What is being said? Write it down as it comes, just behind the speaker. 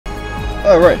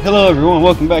Alright, hello everyone,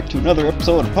 welcome back to another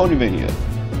episode of Ponyvania.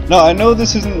 Now, I know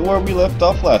this isn't where we left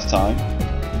off last time,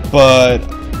 but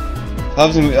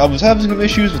I was having some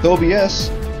issues with OBS.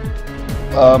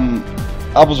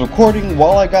 I was recording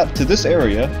while I got to this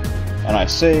area, and I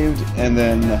saved, and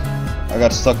then I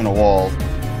got stuck in a wall.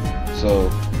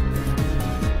 So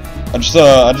I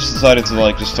just decided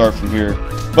to just start from here.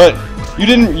 But you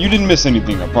didn't miss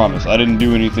anything, I promise. I didn't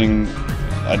do anything.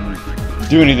 I didn't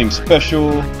do anything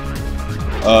special.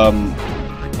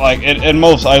 At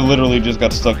most, I literally just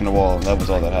got stuck in a wall, and that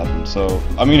was all that happened. So,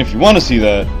 I mean, if you want to see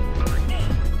that,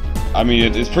 I mean,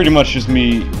 it's pretty much just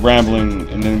me rambling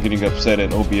and then getting upset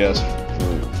at OBS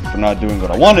for not doing what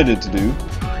I wanted it to do.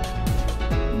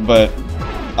 But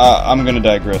I'm gonna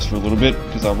digress for a little bit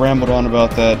because I rambled on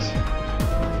about that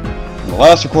in the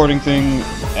last recording thing,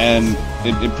 and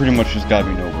it pretty much just got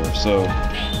me nowhere. So,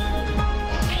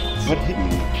 what hit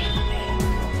me?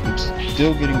 I'm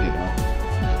still getting hit.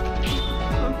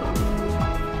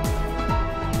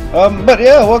 But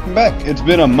yeah, welcome back. It's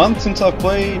been a month since I've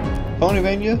played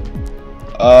Ponyvania.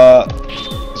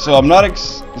 So I'm not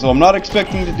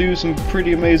expecting to do some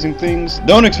pretty amazing things.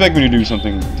 Don't expect me to do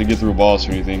something to get through a boss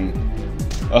or anything.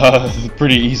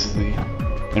 Pretty easily.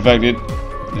 In fact,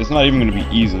 it's not even gonna be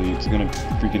easily. It's gonna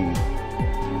freaking,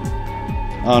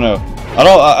 I don't know.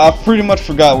 I pretty much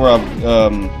forgot where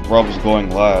I was going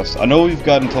last. I know we've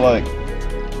gotten to like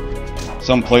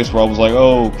some place where I was like,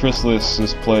 oh,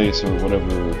 Chrysalis's place or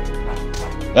whatever.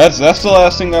 That's the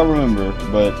last thing I remember,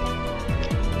 but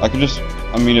I can just,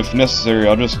 I mean, if necessary,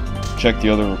 I'll just check the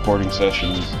other recording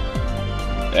sessions,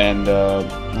 and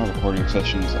not recording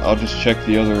sessions. I'll just check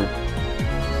the other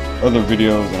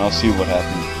videos, and I'll see what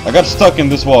happened. I got stuck in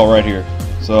this wall right here,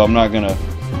 so I'm not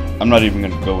even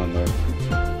gonna go in there.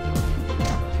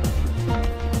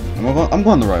 I'm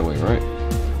going the right way, right?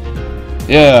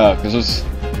 Yeah, because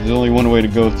there's only one way to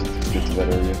go to get to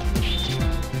that area.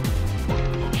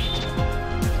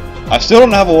 I still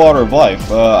don't have a water of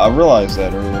life. I realized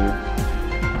that earlier.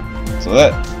 So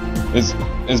that is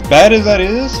as bad as that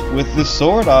is with this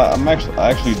sword. I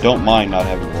actually don't mind not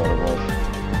having water of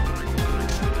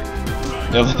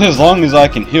life. As long as I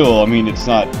can heal, I mean, it's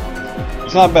not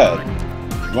bad.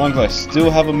 As long as I still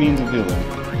have a means of healing.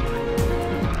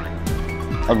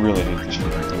 I really hate this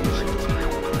freaking thing.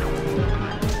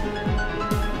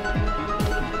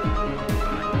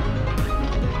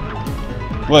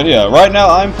 But yeah, right now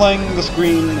I'm playing the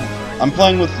screen. I'm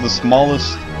playing with the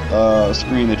smallest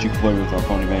screen that you can play with on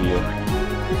Ponyvania,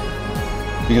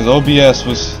 because OBS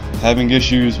was having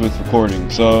issues with recording.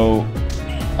 So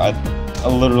I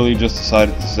literally just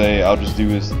decided to say I'll just do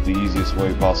this the easiest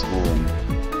way possible and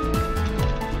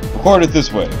record it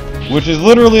this way, which is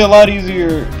literally a lot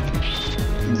easier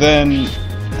than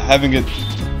having it,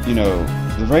 you know,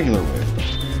 the regular way.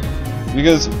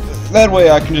 Because that way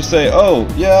I can just say, oh,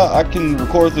 yeah, I can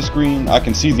record the screen, I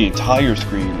can see the entire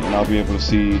screen, and I'll be able to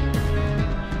see,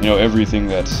 you know, everything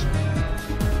that's,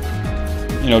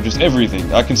 you know, just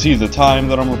everything. I can see the time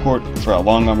that I'm recording, for how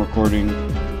long I'm recording.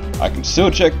 I can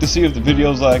still check to see if the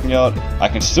video's lagging out. I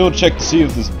can still check to see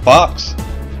if this box,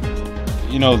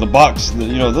 you know, the box,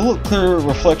 you know, the little clear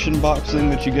reflection box thing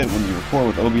that you get when you record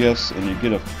with OBS and you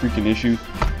get a freaking issue.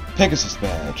 Pegasus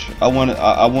badge. I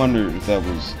wonder if that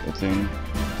was a thing.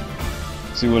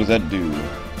 See, what does that do?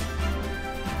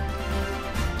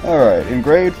 Alright, in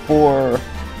grade 4...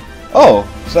 Oh!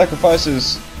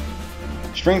 Sacrifices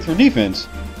strength for defense.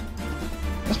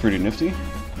 That's pretty nifty.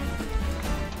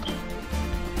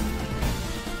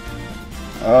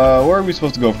 Where are we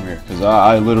supposed to go from here? Because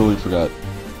I literally forgot.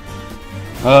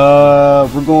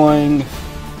 We're going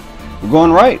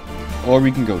right. Or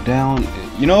we can go down.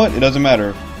 You know what? It doesn't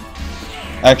matter.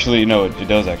 Actually, no, it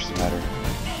does actually matter.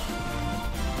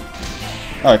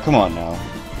 Alright, come on now.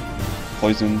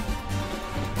 Poison.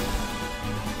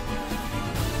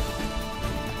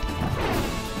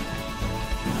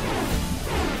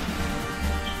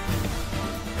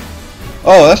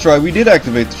 Oh, that's right, we did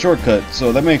activate the shortcut,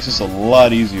 so that makes this a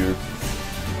lot easier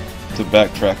to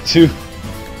backtrack to.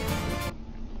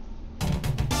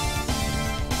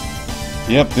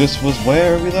 Yep, this was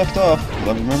where we left off.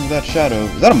 I remember that shadow.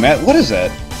 Is that a mat? What is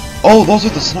that? Oh, those are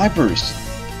the snipers.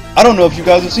 I don't know if you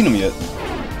guys have seen them yet.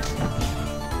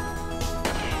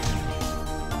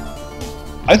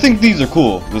 I think these are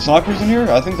cool. The snipers in here,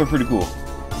 I think they're pretty cool.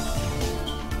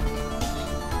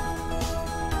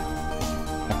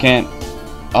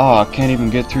 I can't even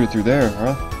get through there,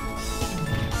 huh?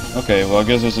 Okay, well I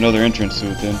guess there's another entrance to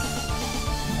it then.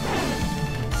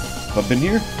 Have I been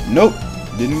here? Nope,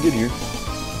 didn't get here.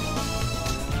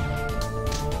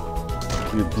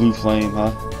 Your blue flame,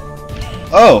 huh?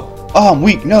 Oh! Oh, I'm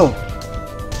weak, no!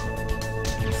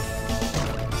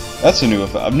 That's a new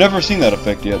effect. I've never seen that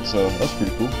effect yet, so that's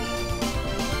pretty cool.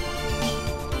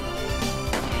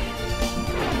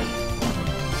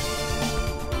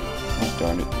 Oh,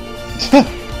 darn it.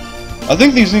 I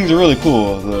think these things are really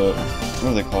cool. The, what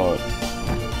do they call it?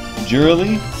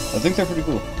 Jurily? I think they're pretty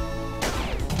cool.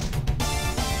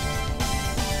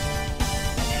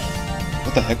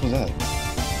 What the heck was that?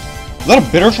 Is that a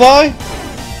bitterfly?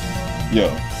 Yo.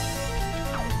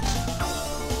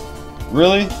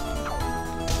 Really?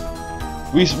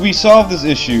 We solved this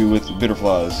issue with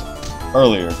bitterflies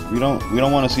earlier. We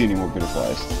don't want to see any more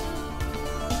bitterflies.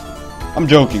 I'm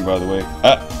joking, by the way.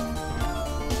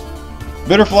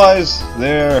 Bitterflies,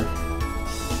 they're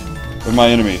my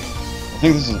enemy. I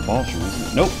think this is a ball shroom, isn't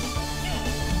it? Nope.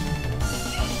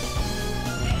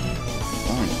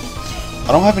 Darn it.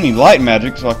 I don't have any light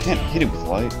magic, so I can't hit it with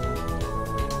light.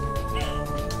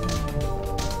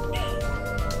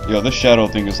 Yo, this shadow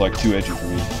thing is like too edgy for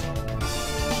me.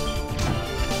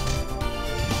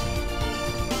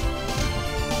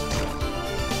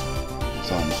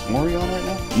 What's on? Is Mori on right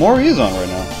now? Mori is on right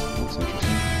now. That's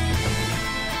interesting.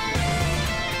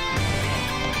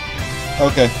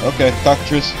 Okay, okay,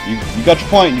 Cockatrice, you got your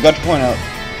point. You got your point out.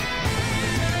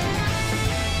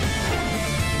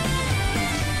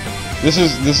 This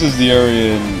is the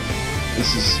area, and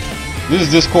this is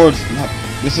Discord.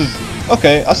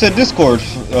 Okay. I said Discord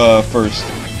first.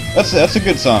 That's a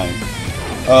good sign.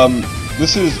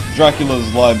 This is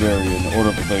Dracula's library in the Order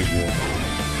of Ponyvania.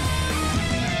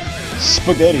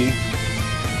 Spaghetti.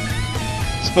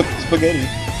 Spaghetti.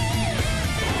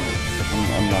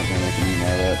 I'm not gonna make any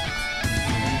more of that.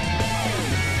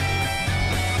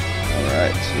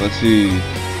 Alright, so let's see.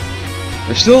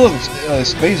 There's still a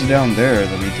space down there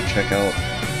that I need to check out.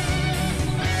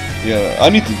 Yeah, I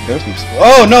need to. There's some.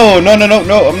 Oh no!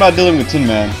 I'm not dealing with Tin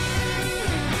Man.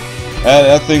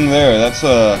 That thing there. That's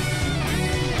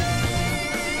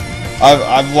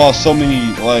I've lost so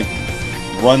many like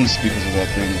runs because of that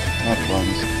thing. Not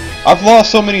runs. I've lost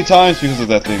so many times because of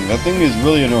that thing. That thing is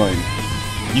really annoying.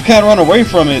 You can't run away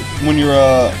from it when you're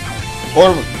or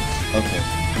okay.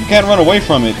 You can't run away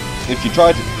from it if you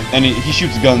try to, and he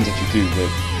shoots guns at you too. But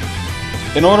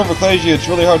in Order of Ecclesia, it's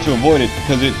really hard to avoid it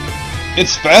because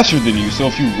it's faster than you. So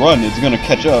if you run, it's gonna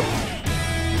catch up.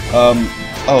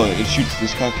 Oh, it shoots.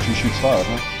 This Cockatrice shoots fire,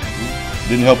 huh?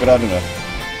 Didn't help it out enough.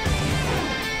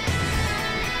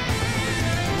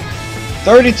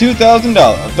 $32,000,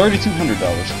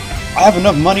 $3,200. I have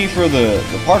enough money for the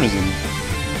partisan.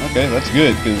 Okay, that's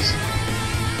good because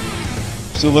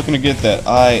still looking to get that.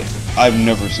 I've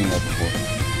never seen that before.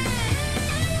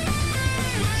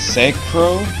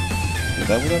 Sacro? Is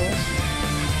that what that was?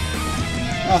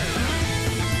 Ah.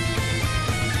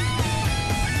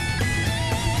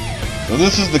 So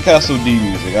this is the Castle D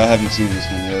music. I haven't seen this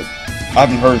one yet. I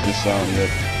haven't heard this sound yet.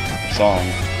 Song.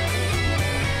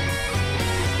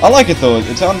 I like it though.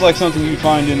 It sounds like something you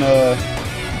find in okay,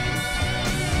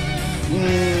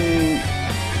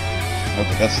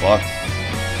 that's locked.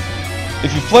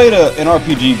 If you played an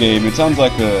RPG game, it sounds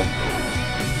like a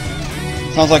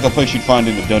place you'd find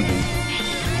in a dungeon.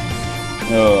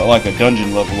 Like a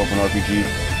dungeon level of an RPG.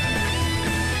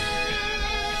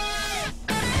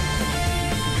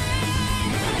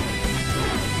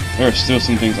 There are still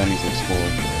some things I need to explore.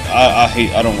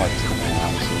 I don't like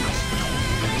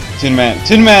Tin Man, honestly.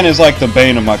 Tin Man is like the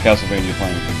bane of my Castlevania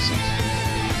playing, for instance.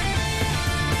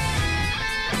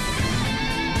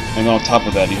 And on top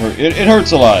of that, it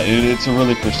hurts a lot. It's a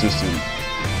really persistent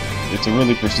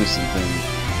thing.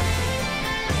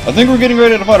 I think we're getting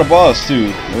ready to fight a boss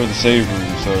too. There's a save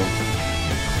room, so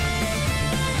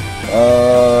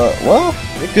well,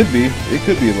 it could be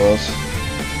a boss.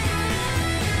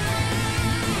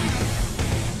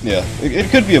 Yeah,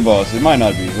 it could be a boss. It might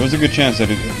not be. There's a good chance that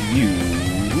who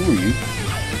are you?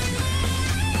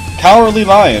 Cowardly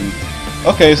Lion.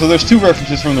 Okay, so there's two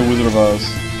references from the Wizard of Oz.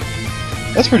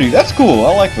 That's cool.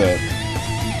 I like that.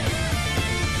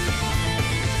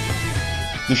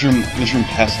 This room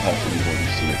has to have some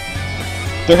importance to it.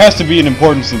 There has to be an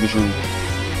importance to this room.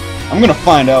 I'm gonna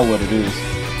find out what it is.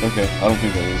 Okay, I don't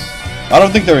think there is. I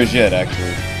don't think there is yet,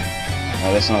 actually.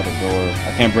 No, that's not a door.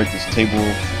 I can't break this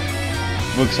table.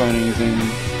 Books aren't anything.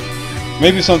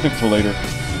 Maybe something for later.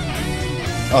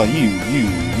 Oh, you.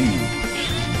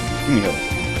 Give me help.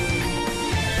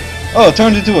 Oh, it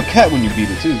turns into a cat when you beat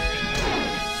it, too.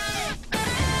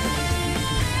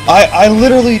 I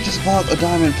literally just bought a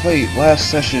diamond plate last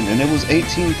session, and it was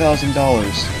 $18,000.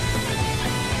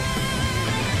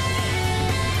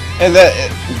 And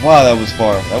wow, that was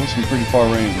far. That was some pretty far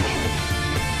range.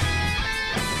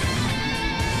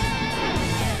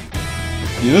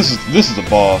 Yeah, this is the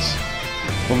boss.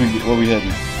 What we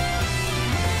heading?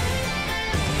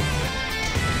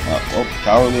 Oh,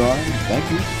 cowardly lion, thank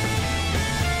you.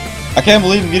 I can't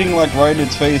believe getting like right in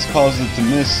its face caused it to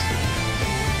miss.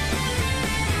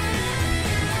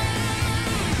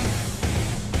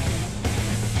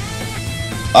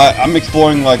 I'm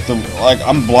exploring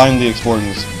I'm blindly exploring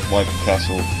this like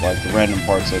castle, like the random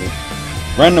parts of it.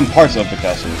 Random parts of the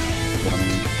castle. You know what I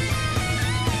mean?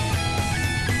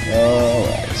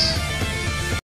 Alright.